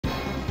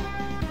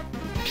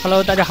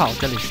Hello， 大家好，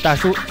这里是大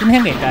叔，今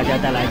天给大家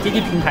带来街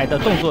机平台的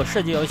动作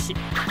射击游戏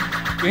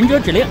《忍者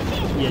指令》，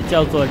也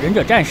叫做《忍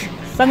者战士》。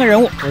3个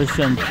人物，我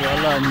选择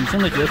了女性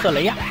的角色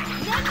雷亚。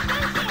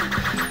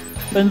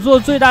本作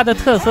最大的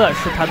特色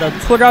是它的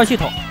搓招系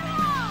统。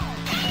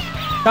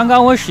刚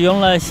刚我使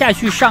用了下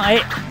去上 A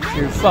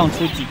是放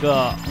出几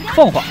个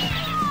凤凰，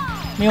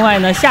另外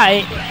呢下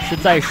A 是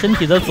在身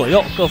体的左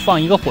右各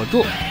放一个火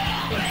柱，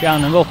这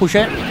样能够护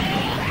身。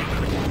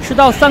吃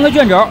到3个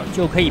卷轴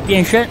就可以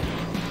变身。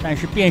但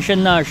是变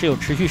身呢是有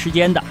持续时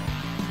间的，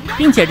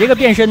并且这个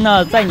变身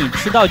呢，在你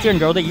吃到卷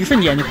轴的一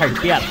瞬间就开始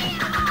变了。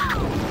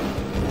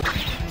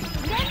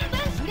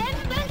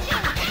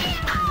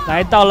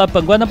来到了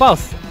本关的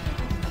BOSS，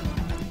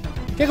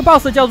 这个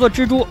BOSS 叫做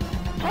蜘蛛，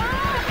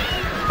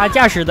他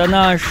驾驶的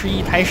呢是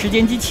一台时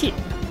间机器。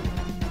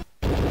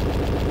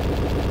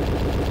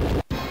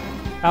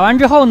打完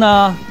之后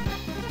呢，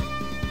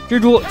蜘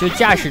蛛就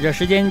驾驶着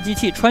时间机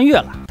器穿越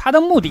了，他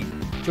的目的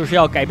就是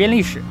要改变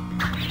历史。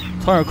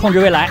从而控制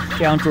未来，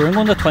这样主人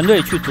公的团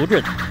队去阻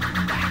止它。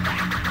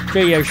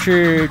这也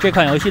是这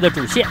款游戏的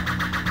主线。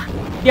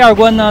第2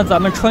关呢，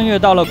咱们穿越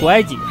到了古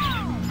埃及。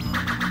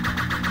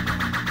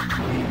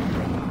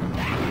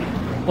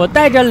我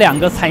带着2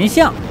个残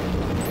像，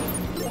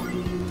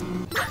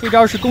这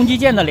招是攻击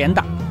键的连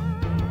打。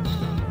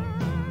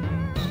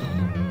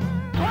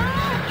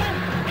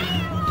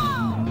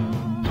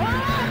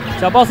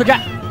小 BOSS 战。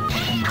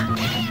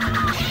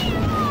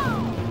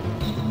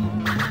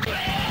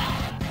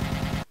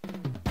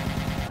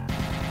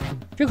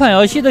这款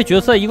游戏的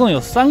角色一共有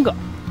3个，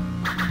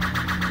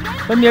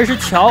分别是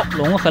乔、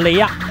龙和雷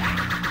亚。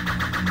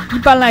一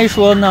般来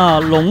说呢，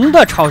龙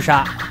的超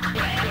杀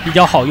比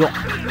较好用，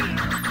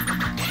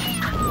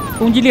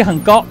攻击力很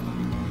高。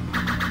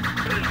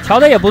乔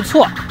的也不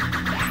错，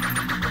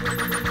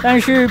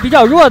但是比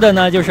较弱的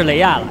呢就是雷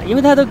亚了，因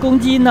为他的攻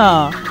击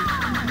呢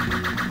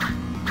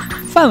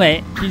范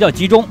围比较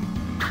集中，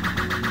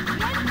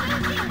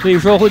所以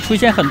说会出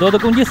现很多的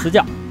攻击死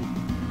角。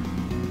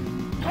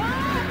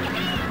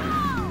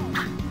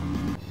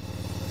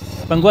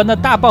本关的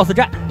大 BOSS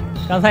战，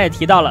刚才也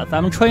提到了，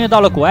咱们穿越到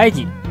了古埃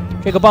及。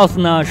这个 BOSS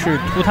呢是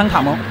图坦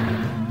卡蒙，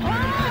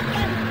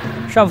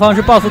上方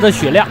是 BOSS 的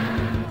血量，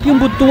并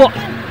不多。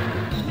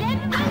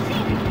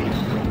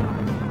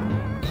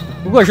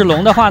如果是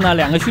龙的话呢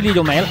，2个蓄力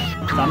就没了，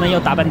咱们要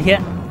打半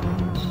天。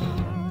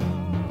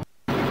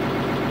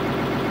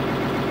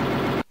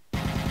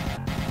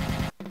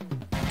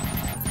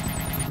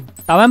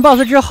打完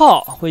BOSS 之后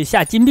会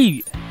下金币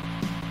雨。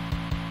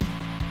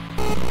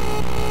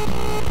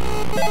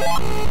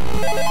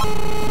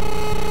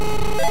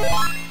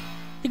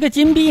这个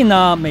金币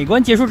呢，每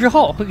关结束之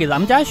后会给咱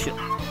们加血，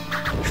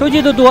收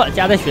集的多，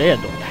加的血也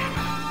多。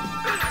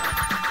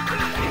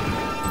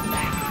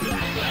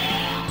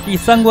第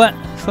3关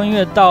穿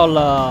越到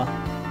了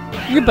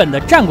日本的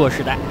战国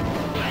时代，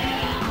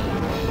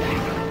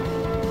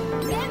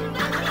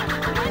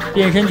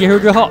变身结束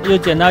之后又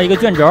捡到一个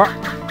卷轴。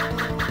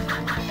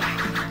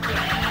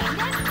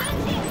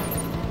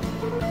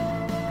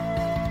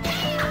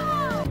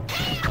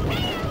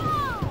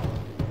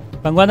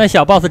本关的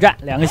小 BOSS 战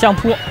，2个相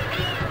扑。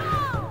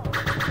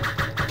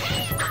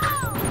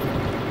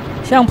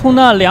相扑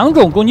呢，2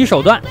种攻击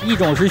手段，一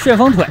种是旋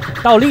风腿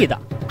倒立的，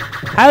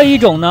还有一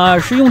种呢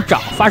是用爪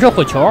发射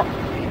火球，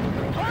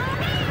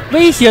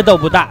威胁都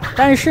不大，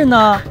但是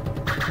呢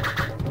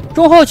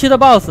中后期的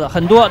BOSS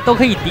很多都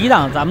可以抵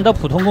挡咱们的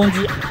普通攻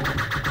击，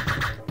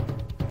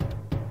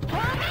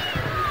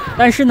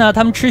但是呢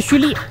他们吃蓄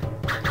力。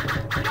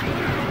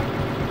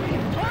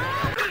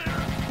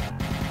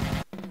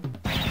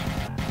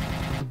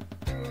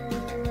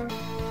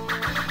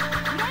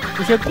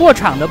这些过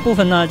场的部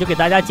分呢就给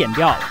大家剪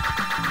掉了，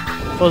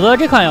否则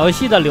这款游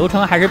戏的流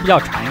程还是比较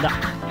长的，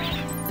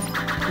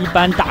一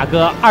般打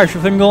个20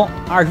分钟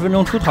，20分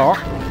钟出头。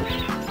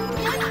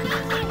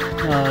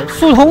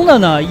速通的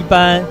呢，一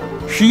般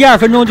11、12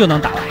分钟就能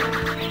打完。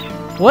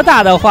我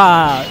打的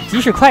话，即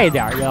使快一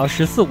点，也要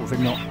14、15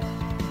分钟。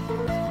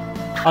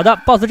好的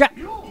 ，BOSS 战，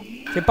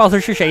这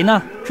BOSS 是谁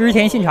呢？织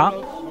田信长，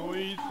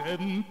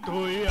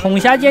统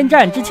辖间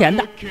战之前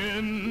的。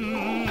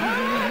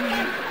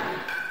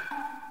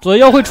左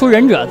右会出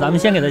忍者，咱们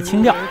先给它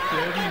清掉。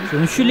使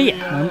用蓄力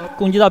能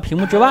攻击到屏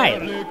幕之外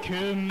的。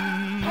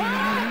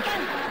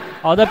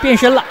好的，变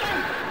身了。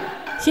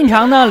信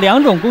长呢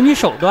，2种攻击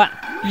手段，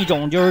一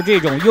种就是这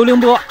种幽灵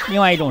波，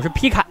另外一种是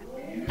劈砍。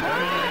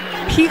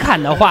劈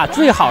砍的话，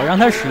最好让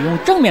它使用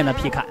正面的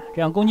劈砍，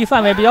这样攻击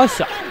范围比较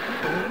小。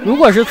如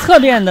果是侧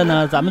面的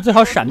呢，咱们最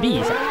好闪避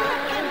一下。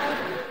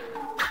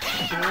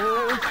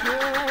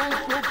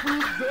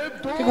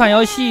这款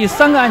游戏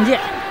3个按键，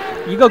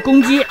一个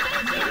攻击，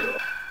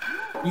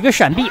一个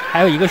闪避，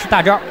还有一个是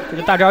大招。这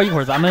个大招一会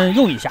儿咱们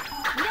用一下。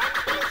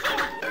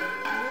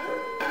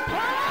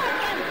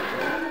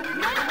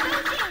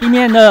地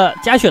面的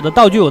加血的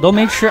道具我都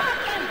没吃。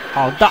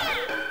好的，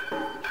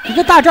一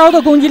个大招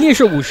的攻击力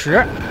是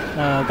50。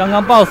刚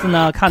刚 BOSS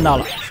呢看到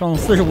了，剩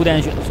45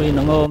点血，所以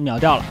能够秒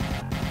掉了。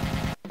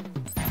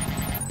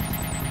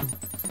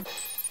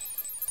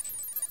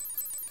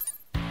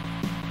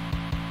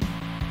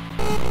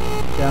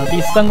这样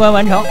第3关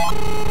完成。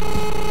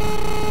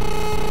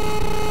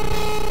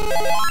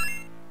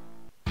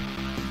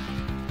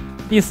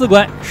第4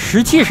关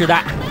石器时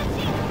代，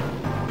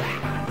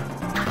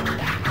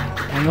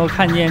能够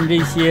看见这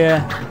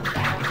些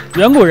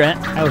远古人，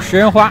还有食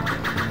人花。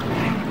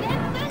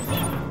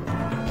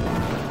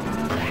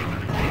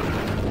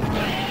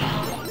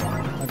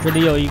这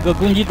里有一个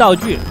攻击道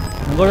具，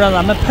能够让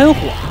咱们喷火。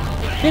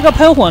这个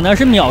喷火呢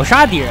是秒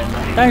杀敌人的，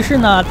但是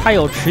呢它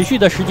有持续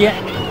的时间，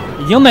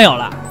已经没有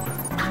了。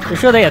这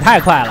射的也太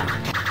快了！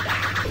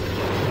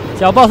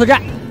小 boss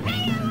战，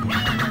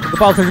这个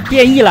boss 是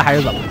变异了还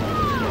是怎么？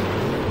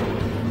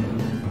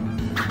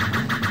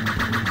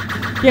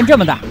变这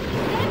么大？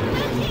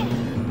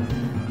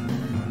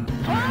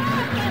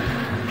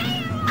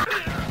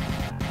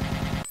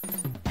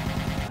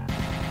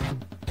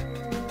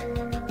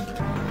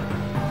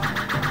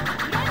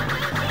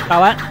打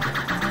完。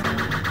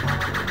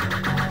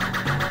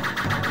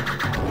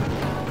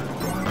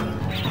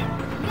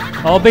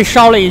哦，被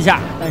烧了一下，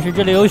但是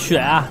这里有血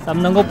啊，咱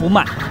们能够补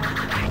满。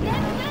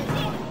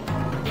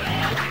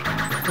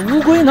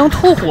乌龟能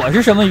吐火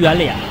是什么原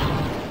理啊？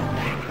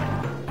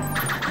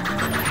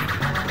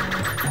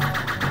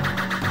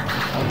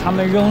他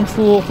们扔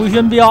出回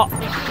旋镖，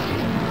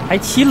还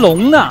骑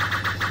龙呢。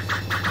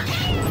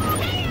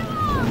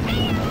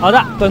好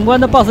的，本关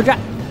的 BOSS 战，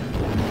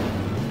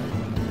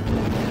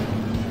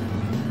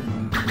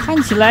看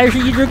起来是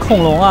一只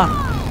恐龙啊，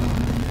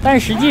但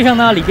实际上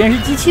呢，里边是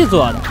机器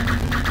做的。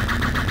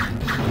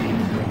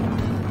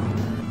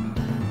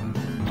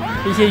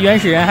这些原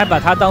始人还把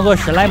它当作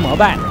神来膜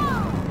拜。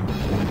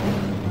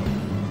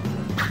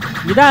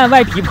一旦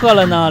外皮破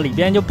了呢，里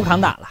边就不抗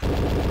打了。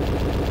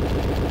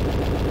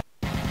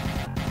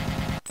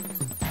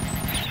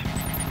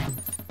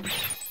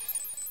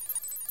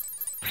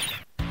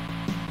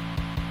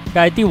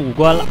该第5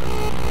关了。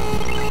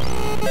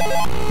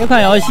这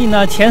款游戏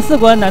呢，前4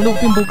关难度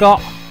并不高，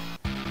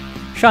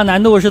上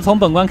难度是从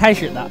本关开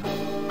始的。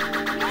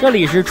这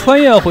里是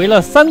穿越回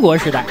了3国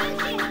时代。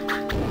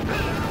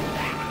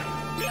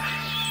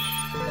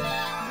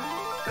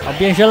好，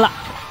变身了。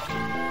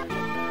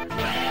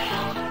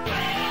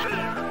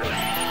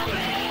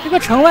这个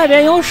城外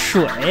边有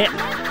水，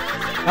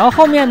然后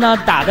后面呢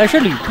打的是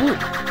吕布，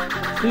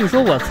所以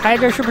说我猜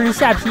这是不是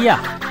下批啊？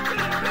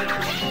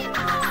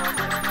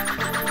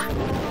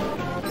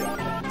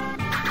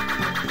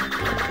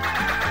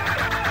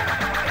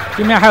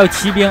对面还有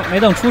骑兵，没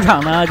等出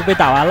场呢就被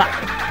打完了。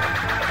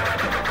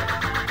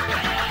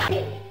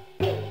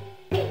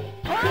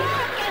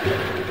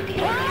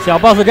小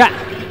boss 战，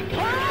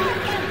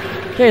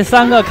这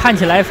3个看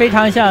起来非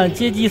常像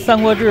街机三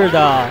国志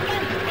的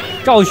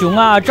赵雄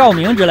啊、赵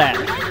明之类的。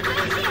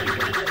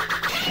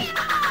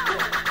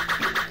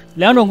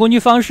2种攻击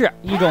方式，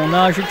一种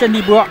呢是阵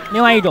地波，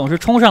另外一种是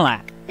冲上来。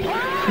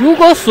如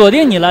果锁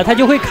定你了，他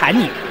就会砍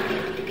你；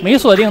没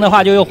锁定的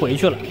话，就又回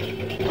去了。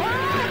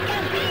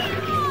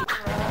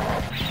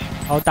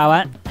好，打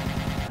完。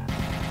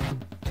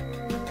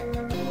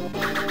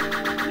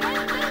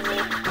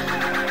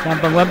让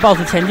本关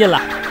BOSS 前进了，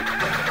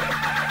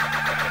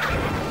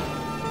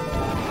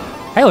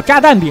还有炸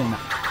弹兵呢。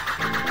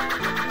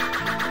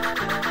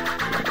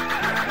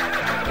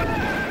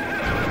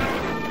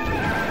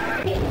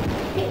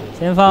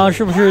前方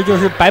是不是就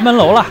是白门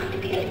楼了？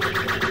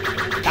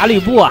打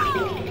吕布啊！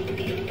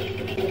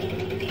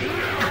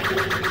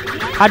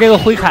他这个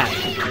挥砍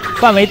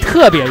范围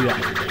特别远。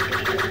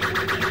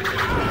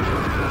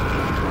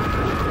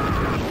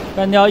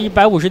干掉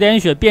150点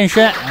血，变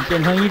身，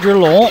变成一只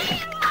龙，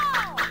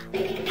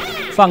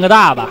放个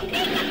大吧，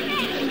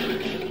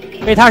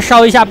被他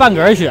烧一下半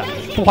格血，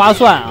不划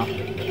算啊！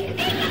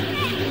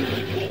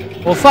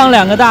我放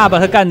2个大把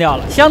他干掉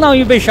了，相当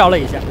于被烧了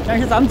一下，但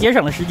是咱们节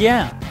省了时间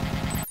啊。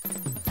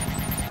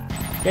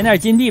点点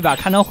金币吧，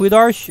看能回多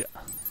少血。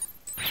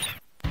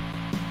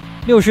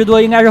60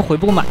多应该是回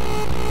不满，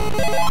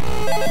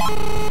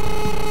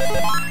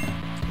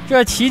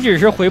这岂止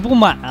是回不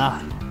满啊，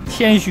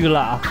谦虚了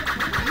啊！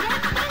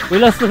回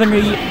了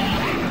1/4，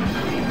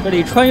这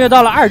里穿越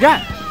到了2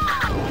战。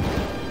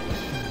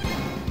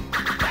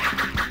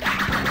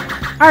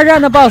2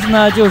战的 BOSS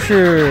呢就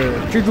是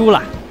蜘蛛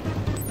了，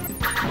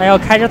他要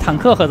开着坦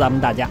克和咱们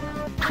打架，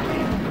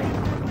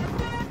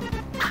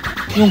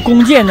用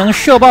弓箭能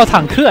射爆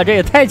坦克，这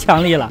也太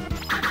强力了。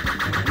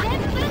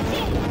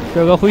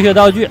这个回血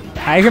道具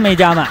还是没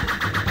加满，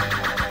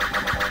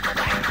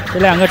这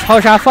2个超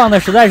杀放的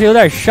实在是有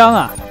点伤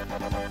啊。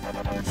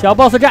小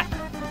BOSS 战。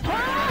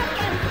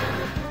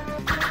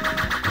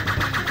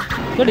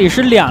这里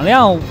是2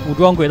辆武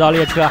装轨道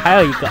列车，还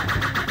有一个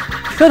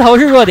车头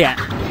是弱点。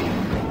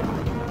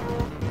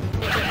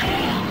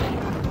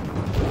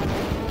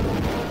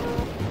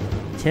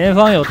前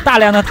方有大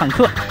量的坦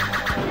克，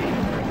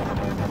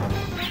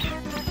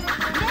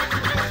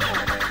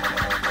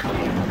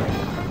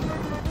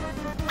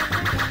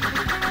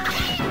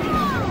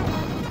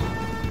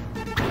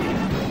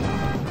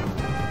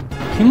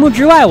屏幕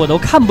之外我都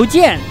看不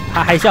见，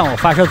他还向我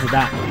发射子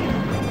弹，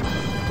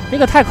这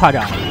个太夸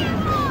张了。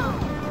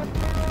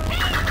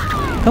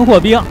喷火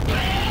兵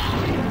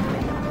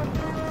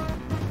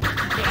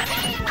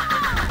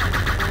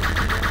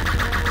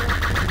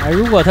哎，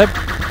如果他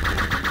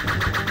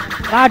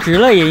拉直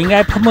了，也应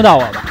该喷不到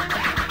我吧？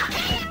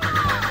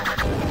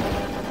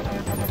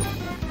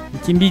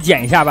金币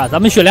捡一下吧，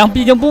咱们血量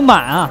毕竟不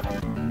满啊。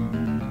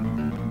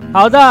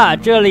好的，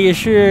这里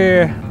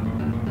是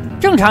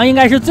正常应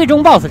该是最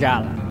终 BOSS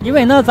战了，因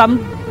为呢咱们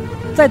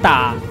在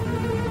打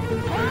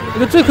这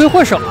个罪魁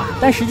祸首啊，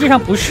但实际上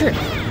不是，后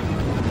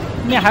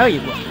面还有一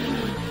个。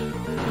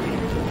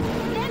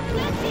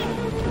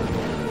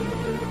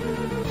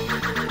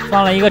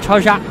放了一个超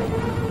杀，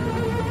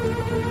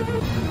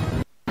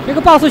这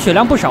个 BOSS 血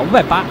量不少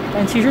，580，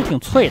但其实挺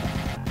脆的。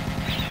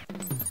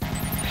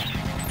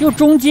就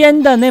中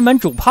间的那门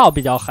主炮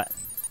比较狠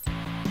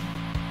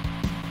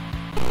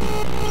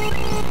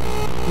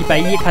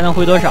，110看能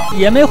回多少，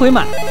也没回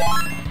满。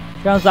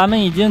这样咱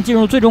们已经进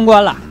入最终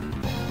关了。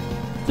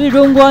最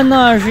终关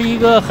呢是一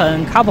个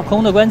很卡普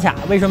空的关卡，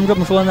为什么这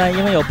么说呢？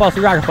因为有 BOSS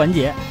rush 环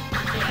节，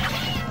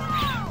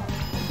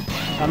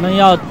咱们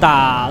要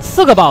打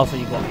4个 BOSS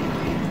一共。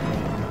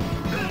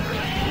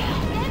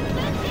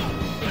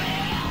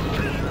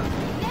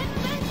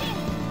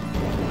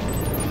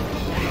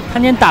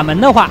看见打门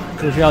的话，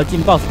就是要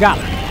进 BOSS 战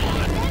了。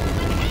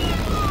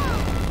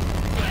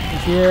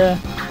这些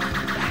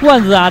罐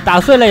子啊，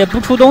打碎了也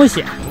不出东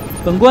西。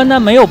本关呢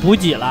没有补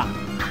给了，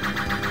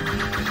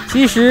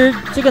其实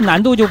这个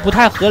难度就不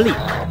太合理。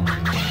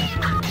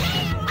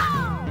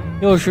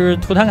又是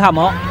图坦卡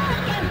蒙，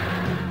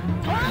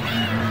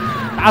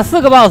打4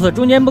个 BOSS，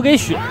 中间不给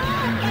血，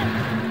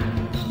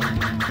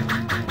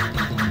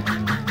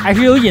还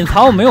是有隐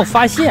藏我没有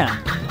发现。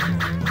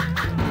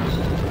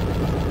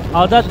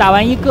好的，打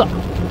完一个，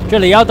这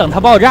里要等它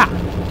爆炸，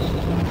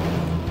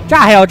炸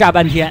还要炸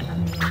半天。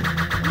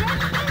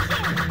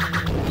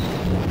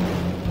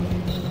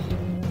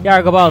第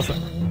2个 BOSS，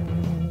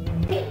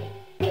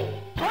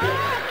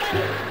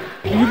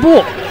 鱼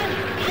布，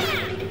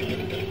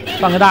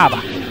放个大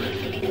吧。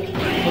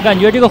我感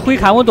觉这个挥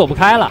砍我躲不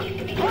开了，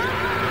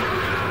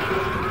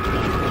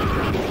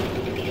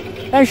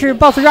但是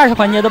BOSS rush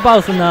环节的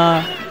BOSS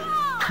呢，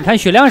你看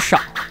血量少。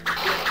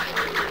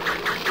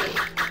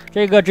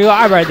这个只有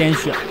200点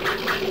血，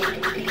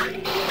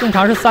正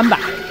常是300。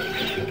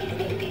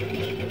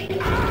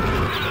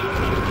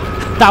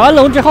打完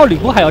龙之后，吕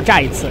布还要炸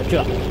一次，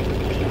这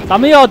咱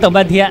们又要等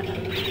半天。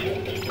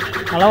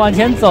好了，往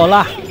前走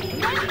了。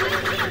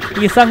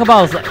第3个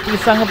BOSS， 第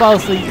3个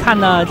BOSS 一看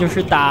呢，就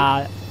是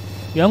打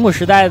远古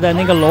时代的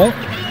那个龙，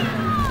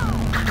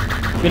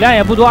血量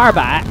也不多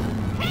，200。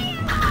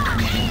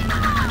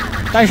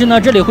但是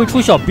呢，这里会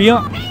出小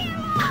兵。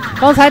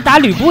刚才打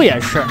吕布也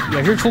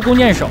是出弓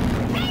箭手。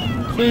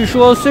所以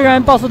说，虽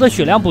然 BOSS 的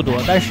血量不多，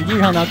但实际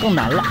上呢更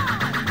难了。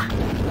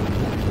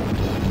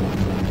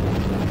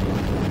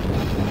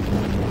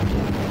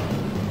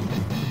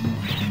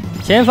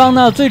前方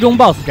呢最终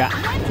BOSS 战，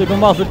最终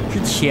BOSS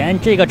之前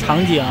这个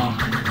场景，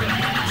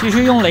其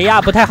实用雷亚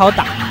不太好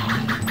打，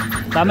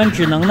咱们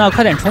只能呢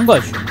快点冲过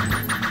去。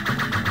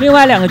另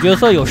外2个角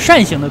色有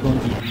扇形的攻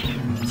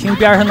击，清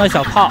边上的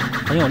小炮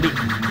很有力。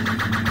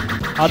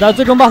好的，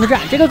最终 BOSS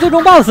战，这个最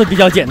终 BOSS 比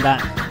较简单。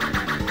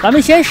咱们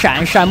先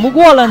闪不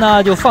过了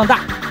呢，就放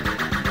大。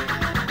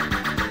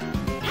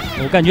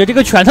我感觉这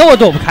个拳头我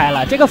躲不开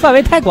了，这个范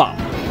围太广了。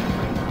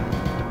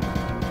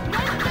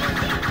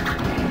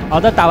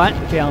好的，打完，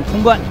这样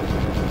通关。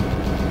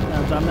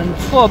那咱们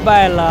挫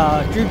败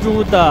了蜘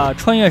蛛的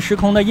穿越时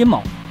空的阴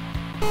谋。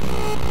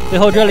最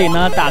后这里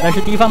呢，打的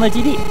是敌方的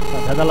基地，把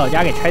他的老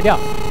家给拆掉。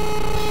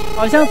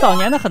好像早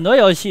年的很多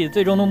游戏，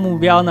最终的目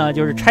标呢，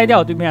就是拆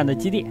掉对面的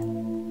基地。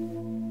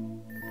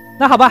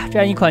那好吧，这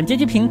样一款街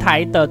机平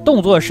台的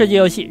动作射击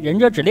游戏《忍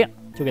者指令》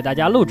就给大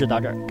家录制到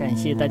这儿，感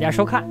谢大家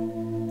收看，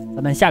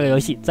咱们下个游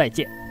戏再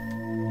见。